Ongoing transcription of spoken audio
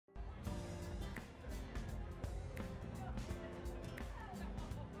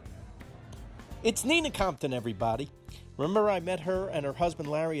It's Nina Compton, everybody. Remember I met her and her husband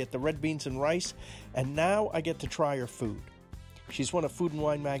Larry at the Red Beans and Rice, and now I get to try her food. She's one of Food and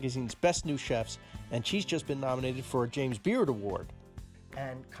Wine magazine's best new chefs, and she's just been nominated for a James Beard Award.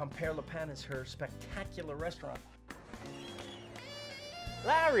 And Compère Le Pain is her spectacular restaurant.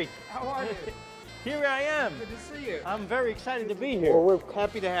 Larry! How are you? Here I am. Good to see you. I'm very excited to be here. Well, we're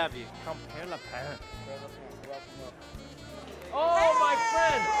happy to have you. Compère Le Pain. Welcome up. Oh, my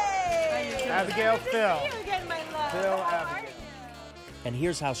friend! Hey! Abigail, Phil. Good to see you again, my love. Phil, How are Abigail. you? And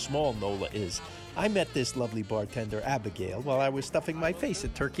here's how small Nola is. I met this lovely bartender, Abigail, while I was stuffing my face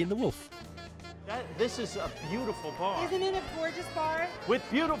at Turkey and the Wolf. This is a beautiful bar. Isn't it a gorgeous bar? With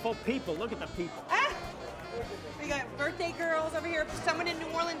beautiful people. Look at the people. Ah! We got birthday girls over here. If someone in New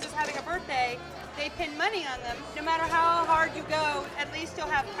Orleans is having a birthday, they pin money on them. No matter how hard you go, at least you'll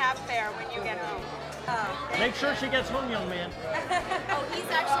have cab fare when you get home. Make sure she gets home, young man. Oh, he is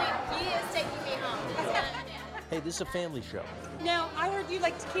taking me home. Hey, this is a family show. Now, I heard you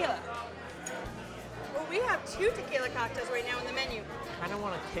like tequila. Well, we have 2 tequila cocktails right now on the menu. I don't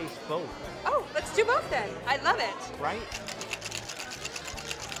want to taste both. Oh, let's do both then. I love it. Right?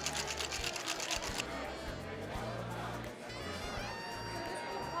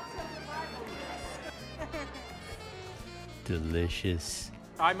 Delicious.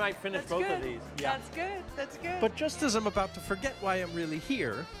 I might finish both of these. Yeah. That's good. That's good. But just as I'm about to forget why I'm really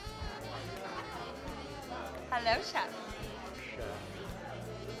here, hello, chef.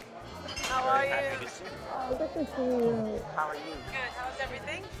 How are you? Good to see you. how are you? Good. How's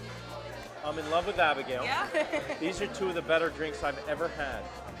everything? I'm in love with Abigail. Yeah. These are 2 of the better drinks I've ever had.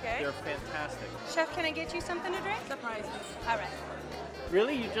 Okay. They're fantastic. Chef, can I get you something to drink? Surprise. All right.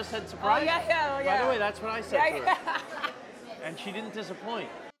 Really? You just said surprise? Oh, yeah. By the way, that's what I said to her. Yeah. And she didn't disappoint.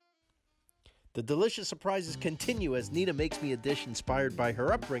 The delicious surprises continue as Nina makes me a dish inspired by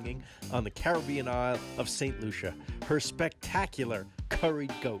her upbringing on the Caribbean Isle of St. Lucia, her spectacular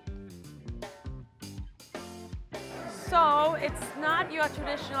curried goat. So it's not your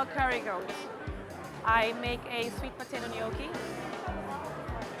traditional curry goat. I make a sweet potato gnocchi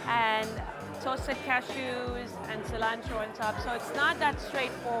and toasted cashews and cilantro on top. So it's not that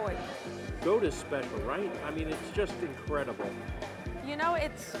straightforward. Goat is special, right? I mean, it's just incredible. You know,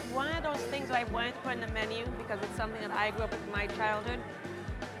 it's one of those things that I wanted to put in the menu because it's something that I grew up with in my childhood.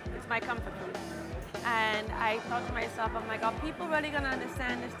 It's my comfort food. And I thought to myself, I'm like, are people really gonna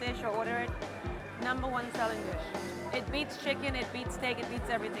understand this dish or order it? #1 selling dish. It beats chicken, it beats steak, it beats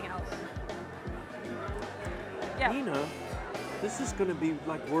everything else. Yeah. Nina, this is going to be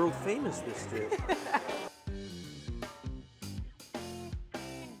like world famous, this dish.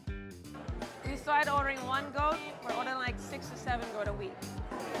 We started ordering 1 goat, we're ordering like 6 or 7 goat a week.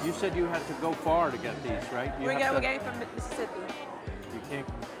 You said you had to go far to get these, right? We're getting from Mississippi.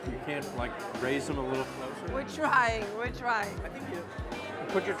 You can't like raise them a little closer? We're trying. I think you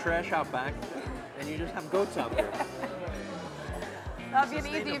put your trash out back and you just have goats out there. That'll be an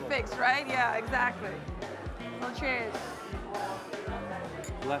easy fix, right? Yeah, exactly. Well, cheers.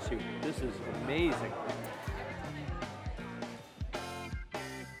 Bless you. This is amazing.